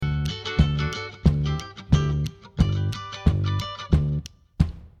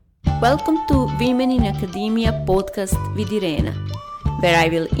Welcome to Women in Academia podcast with Irena, where I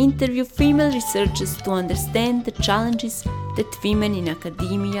will interview female researchers to understand the challenges that women in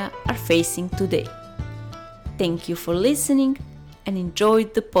academia are facing today. Thank you for listening and enjoy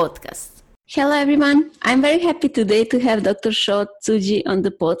the podcast. Hello everyone, I'm very happy today to have Dr. Sho Tsuji on the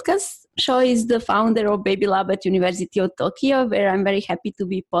podcast. Sho is the founder of Baby Lab at University of Tokyo, where I'm very happy to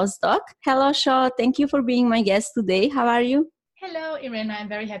be postdoc. Hello Sho, thank you for being my guest today. How are you? Hello, Irena. I'm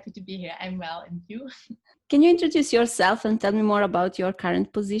very happy to be here. I'm well, and you? Can you introduce yourself and tell me more about your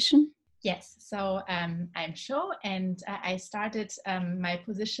current position? Yes, so I'm Sho, and I started my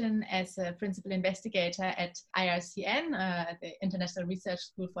position as a principal investigator at IRCN, the International Research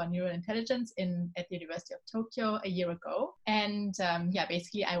School for Neural Intelligence at the University of Tokyo a year ago. And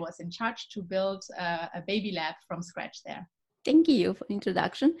basically I was in charge to build a baby lab from scratch there. Thank you for the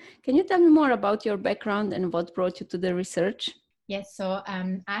introduction. Can you tell me more about your background and what brought you to the research? Yes, so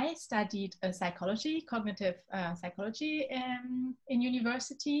I studied psychology, cognitive psychology in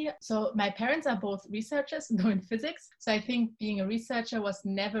university. So my parents are both researchers, though in physics. So I think being a researcher was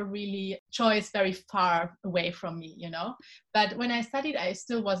never really a choice very far away from me, you know. But when I studied, I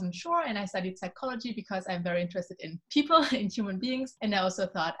still wasn't sure. And I studied psychology because I'm very interested in people, in human beings. And I also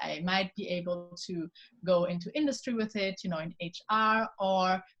thought I might be able to go into industry with it, you know, in HR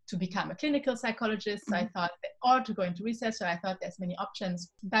or to become a clinical psychologist. So I thought, or to go into research. So I thought there's many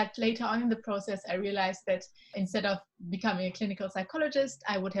options. But later on in the process, I realized that instead of becoming a clinical psychologist,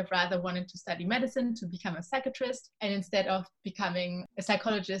 I would have rather wanted to study medicine to become a psychiatrist. And instead of becoming a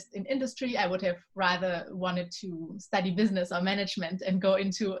psychologist in industry, I would have rather wanted to study business or management and go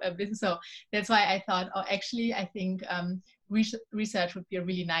into a business. So that's why I thought, I think research would be a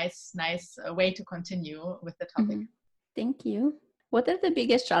really nice way to continue with the topic. Thank you. What are the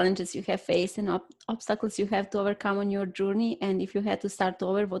biggest challenges you have faced and obstacles you have to overcome on your journey? And if you had to start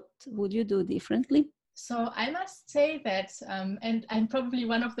over, what would you do differently? So I must say that, and I'm probably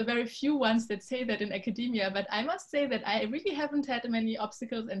one of the very few ones that say that in academia, but I must say that I really haven't had many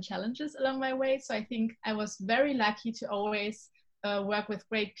obstacles and challenges along my way. So I think I was very lucky to always work with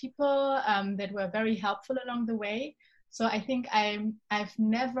great people that were very helpful along the way. So I think I've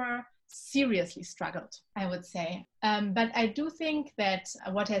never seriously struggled, I would say. But I do think that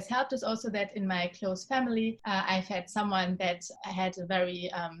what has helped is also that in my close family, I've had someone that had a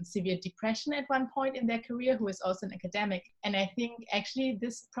very severe depression at one point in their career, who is also an academic. And I think actually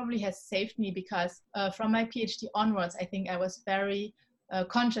this probably has saved me because from my PhD onwards, I think I was very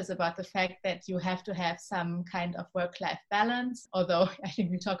conscious about the fact that you have to have some kind of work-life balance. Although I think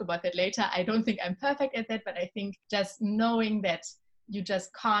we'll talk about that later. I don't think I'm perfect at that, but I think just knowing that you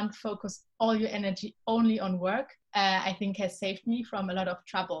just can't focus all your energy only on work, I think has saved me from a lot of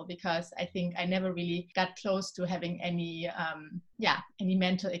trouble, because I think I never really got close to having any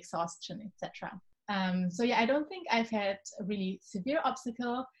mental exhaustion, etc. I don't think I've had a really severe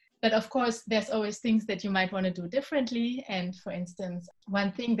obstacle. But of course, there's always things that you might want to do differently. And for instance,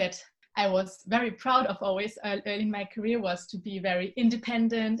 one thing that I was very proud of always early in my career was to be very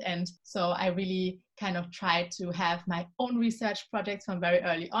independent. And so I really kind of tried to have my own research projects from very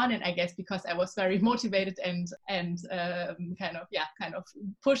early on. And I guess because I was very motivated and kind of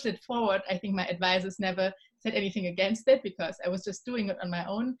pushed it forward, I think my advisors never said anything against it because I was just doing it on my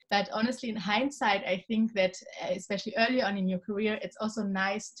own. But honestly, in hindsight, I think that especially early on in your career, it's also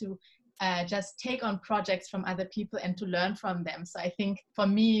nice to just take on projects from other people and to learn from them. So I think for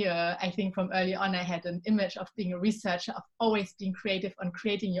me, I think from early on, I had an image of being a researcher, of always being creative on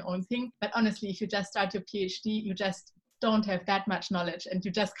creating your own thing. But honestly, if you just start your PhD, you just don't have that much knowledge and you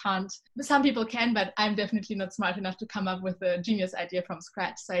just can't. Some people can, but I'm definitely not smart enough to come up with a genius idea from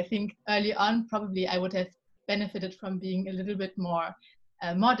scratch. So I think early on, probably I would have benefited from being a little bit more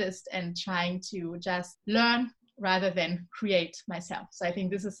modest and trying to just learn rather than create myself. So I think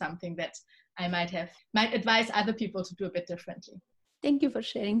this is something that I might advise other people to do a bit differently. Thank you for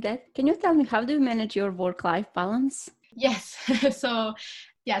sharing that. Can you tell me, how do you manage your work-life balance? Yes. So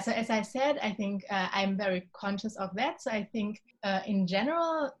as I said, I think I'm very conscious of that. So I think in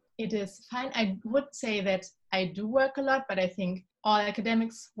general, it is fine. I would say that I do work a lot, but I think all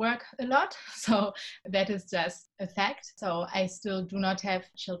academics work a lot. So that is just a fact. So I still do not have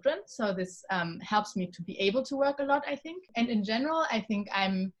children. So this helps me to be able to work a lot, I think. And in general, I think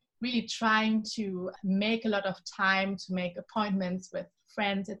I'm really trying to make a lot of time to make appointments with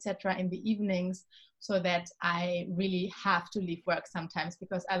friends, etc. in the evenings, so that I really have to leave work sometimes,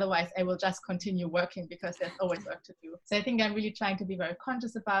 because otherwise I will just continue working because there's always work to do. So I think I'm really trying to be very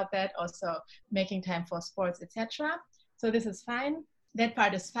conscious about that, also making time for sports, etc. So this is fine. that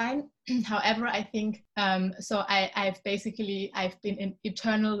part is fine. However, I think, I've been in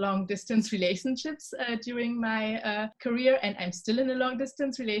eternal long distance relationships during my career, and I'm still in a long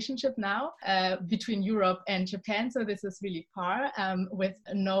distance relationship now between Europe and Japan. So this is really par with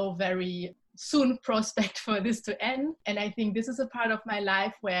no very soon prospect for this to end. And I think this is a part of my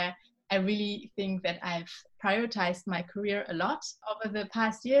life where I really think that I've prioritized my career a lot over the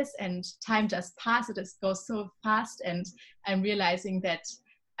past years, and time just passes. It goes so fast, and I'm realizing that,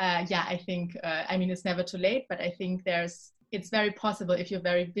 I think, it's never too late, but I think it's very possible if you're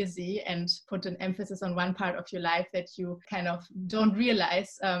very busy and put an emphasis on one part of your life that you kind of don't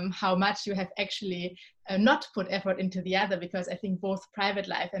realize how much you have actually not put effort into the other, because I think both private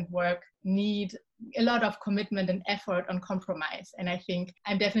life and work need a lot of commitment and effort on compromise. And I think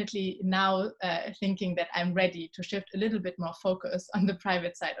I'm definitely now thinking that I'm ready to shift a little bit more focus on the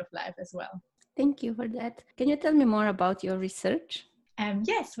private side of life as well. Thank you for that. Can you tell me more about your research?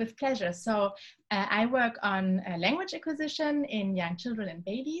 Yes, with pleasure. So I work on language acquisition in young children and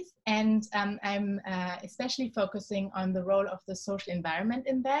babies, and I'm especially focusing on the role of the social environment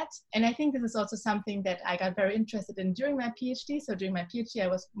in that. And I think this is also something that I got very interested in during my PhD. So during my PhD, I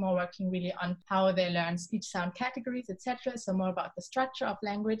was more working really on how they learn speech sound categories, etc. So more about the structure of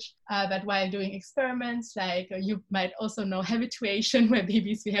language. But while doing experiments, like you might also know habituation, where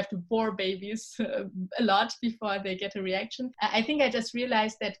we have to bore babies a lot before they get a reaction. I think I just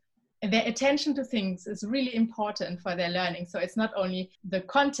realized that their attention to things is really important for their learning. So it's not only the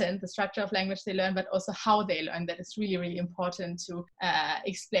content, the structure of language they learn, but also how they learn. That is really, really important to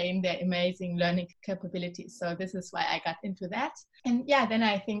explain their amazing learning capabilities. So this is why I got into that. And then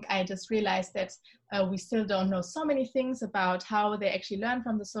I think I just realized that we still don't know so many things about how they actually learn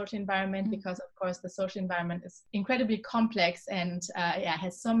from the social environment, because of course the social environment is incredibly complex and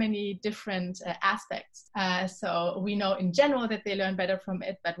has so many different aspects. So we know in general that they learn better from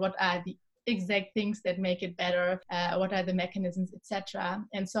it, but what are the exact things that make it better? What are the mechanisms, etc.?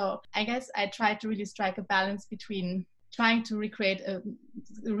 And so I guess I try to really strike a balance between trying to recreate a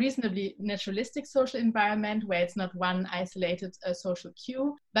reasonably naturalistic social environment where it's not one isolated social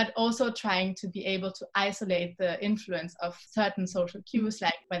cue, but also trying to be able to isolate the influence of certain social cues,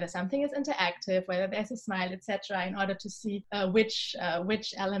 like whether something is interactive, whether there's a smile, etc., in order to see which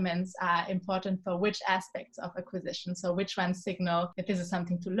elements are important for which aspects of acquisition. So which ones signal that this is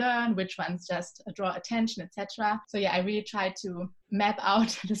something to learn, which ones just draw attention, etc. So I really try to map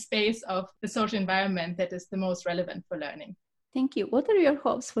out the space of the social environment that is the most relevant for learning. Thank you. What are your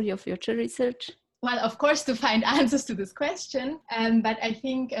hopes for your future research? Well, of course, to find answers to this question, but I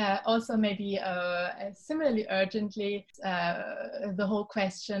think also maybe similarly urgently, the whole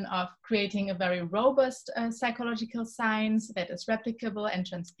question of creating a very robust psychological science that is replicable and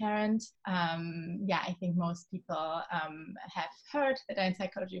transparent. I think most people have heard that in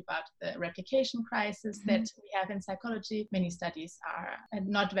psychology about the replication crisis that we have in psychology. Many studies are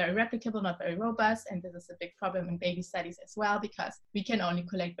not very replicable, not very robust, and this is a big problem in baby studies as well, because we can only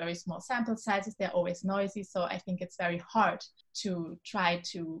collect very small sample sizes. They're always noisy, so I think it's very hard to try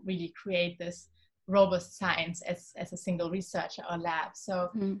to really create this robust science as a single researcher or lab. So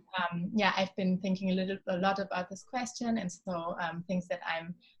I've been thinking a lot about this question, and so things that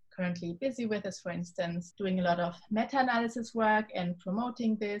I'm currently busy with is, for instance, doing a lot of meta-analysis work and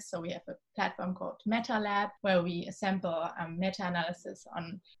promoting this. So we have a platform called MetaLab, where we assemble meta-analysis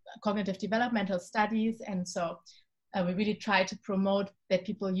on cognitive developmental studies, and so we really try to promote that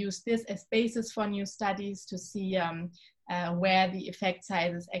people use this as basis for new studies to see where the effect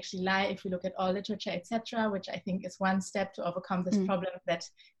sizes actually lie if we look at all literature, etc., which I think is one step to overcome this problem that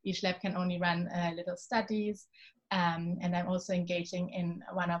each lab can only run little studies. And I'm also engaging in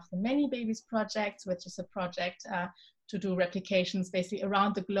one of the Many Babies projects, which is a project to do replications basically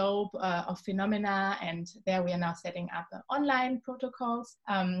around the globe of phenomena, and there we are now setting up online protocols.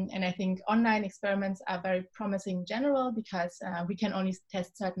 And I think online experiments are very promising in general, because we can only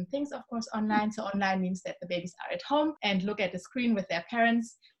test certain things, of course, online. So online means that the babies are at home and look at the screen with their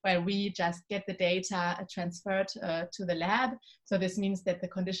parents, where we just get the data transferred to the lab. So this means that the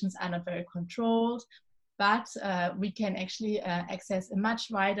conditions are not very controlled, but we can actually access a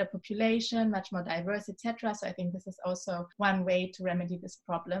much wider population, much more diverse, etc. So I think this is also one way to remedy this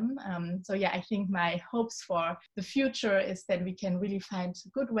problem. I think my hopes for the future is that we can really find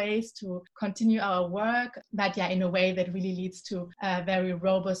good ways to continue our work, but in a way that really leads to very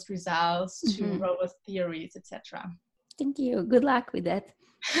robust results, to robust theories, etc. Thank you. Good luck with that.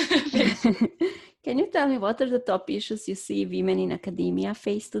 Can you tell me what are the top issues you see women in academia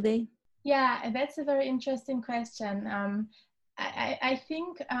face today? Yeah, that's a very interesting question. I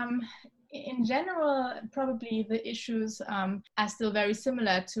think in general, probably the issues are still very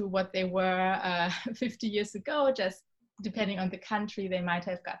similar to what they were 50 years ago, just depending on the country, they might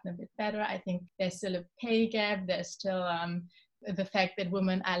have gotten a bit better. I think there's still a pay gap. There's still the fact that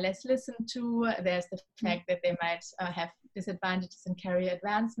women are less listened to. There's the fact that they might have disadvantages in career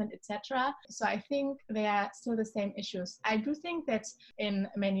advancement, etc. So I think they are still the same issues. I do think that in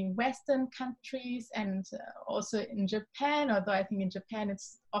many Western countries and also in Japan, although I think in Japan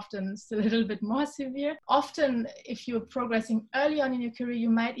it's often still a little bit more severe. Often, if you're progressing early on in your career, you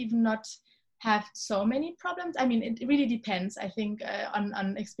might even not have so many problems. I mean, it really depends, I think,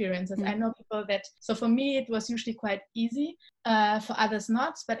 on experiences. I know people that, so for me, it was usually quite easy, for others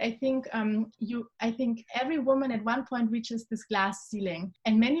not, but I think I think every woman at one point reaches this glass ceiling.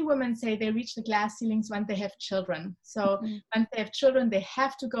 And many women say they reach the glass ceilings when they have children. So once they have children, they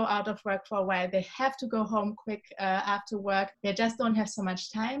have to go out of work for a while. They have to go home quick after work. They just don't have so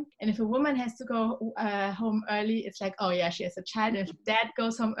much time. And if a woman has to go home early, it's like, oh yeah, she has a child. And if dad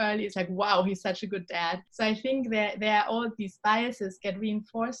goes home early, it's like, wow, he's such a good dad. So I think there are all these biases get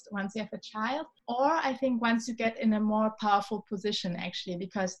reinforced once you have a child. Or I think once you get in a more powerful position, actually,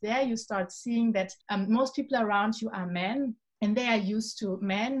 because there you start seeing that most people around you are men and they are used to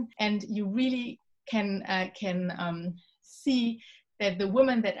men, and you really can see that the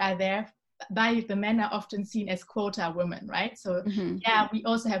women that are there by the men are often seen as quota women, right? So yeah, we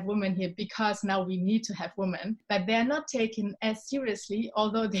also have women here because now we need to have women, but they're not taken as seriously,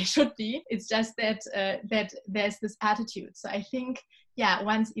 although they should be. It's just that that there's this attitude. So I think, yeah,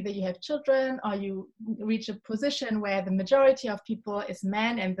 once either you have children or you reach a position where the majority of people is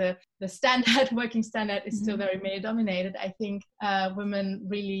men and the standard working standard is still very male dominated, I think women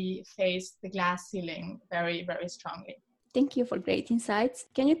really face the glass ceiling very, very strongly. Thank you for great insights.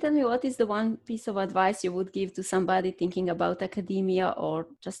 Can you tell me what is the one piece of advice you would give to somebody thinking about academia or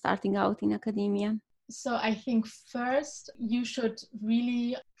just starting out in academia? So I think first you should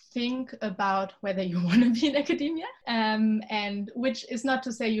really think about whether you want to be in academia, and which is not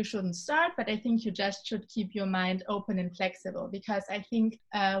to say you shouldn't start, but I think you just should keep your mind open and flexible, because I think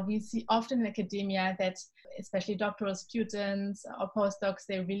we see often in academia that especially doctoral students or postdocs,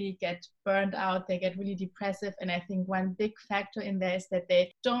 they really get burned out, they get really depressive, and I think one big factor in there is that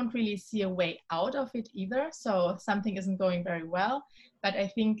they don't really see a way out of it either. So something isn't going very well, but I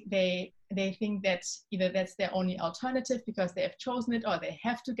think they think that either that's their only alternative because they have chosen it or they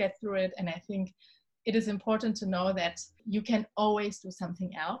have to get through it. And I think it is important to know that you can always do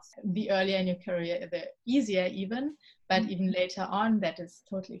something else. The earlier in your career, the easier even, but even later on, that is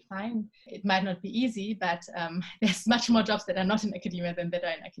totally fine. It might not be easy, but there's much more jobs that are not in academia than that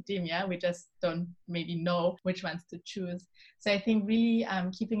are in academia. We just don't maybe know which ones to choose. So I think really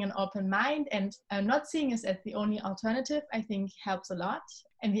keeping an open mind and not seeing it as the only alternative, I think helps a lot.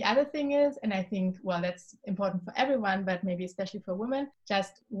 And the other thing is, and I think, well, that's important for everyone, but maybe especially for women,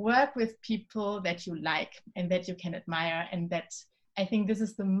 just work with people that you like and that you can admire. And that, I think this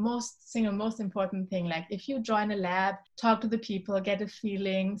is the single most important thing. Like if you join a lab, talk to the people, get a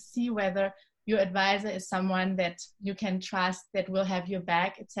feeling, see whether your advisor is someone that you can trust, that will have your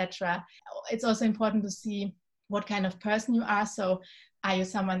back, etc. It's also important to see what kind of person you are. So are you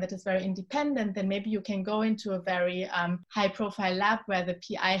someone that is very independent? Then maybe you can go into a very high-profile lab where the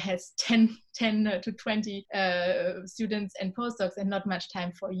PI has 10 to 20 students and postdocs and not much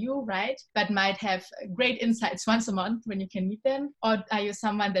time for you, right? But might have great insights once a month when you can meet them. Or are you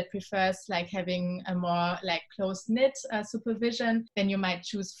someone that prefers like having a more like close-knit supervision? Then you might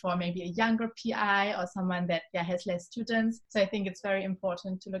choose for maybe a younger PI or someone that has less students. So I think it's very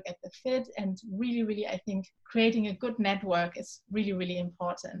important to look at the fit, and really, really, I think creating a good network is really, really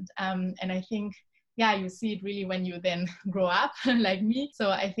important. And I think, yeah, you see it really when you then grow up like me. So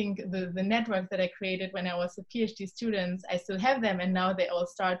I think the network that I created when I was a PhD student, I still have them, and now they all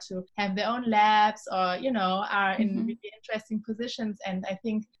start to have their own labs or, are in really interesting positions. And I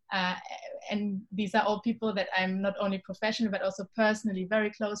think, and these are all people that I'm not only professionally, but also personally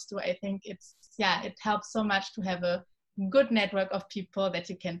very close to. I think it helps so much to have a good network of people that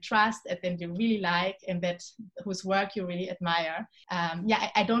you can trust and that you really like, and that whose work you really admire.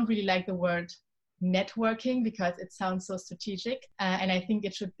 I don't really like the word networking because it sounds so strategic, and I think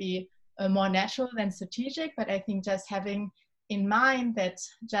it should be more natural than strategic. But I think just having in mind that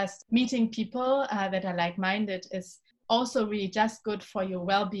just meeting people that are like-minded is also really just good for your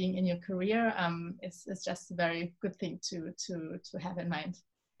well-being in your career. It's just a very good thing to have in mind.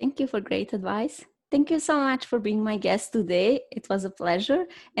 Thank you for great advice. Thank you so much for being my guest today. It was a pleasure.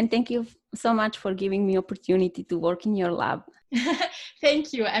 And thank you so much for giving me opportunity to work in your lab.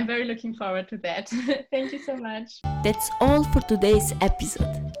 Thank you. I'm very looking forward to that. Thank you so much. That's all for today's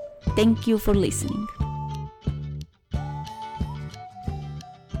episode. Thank you for listening.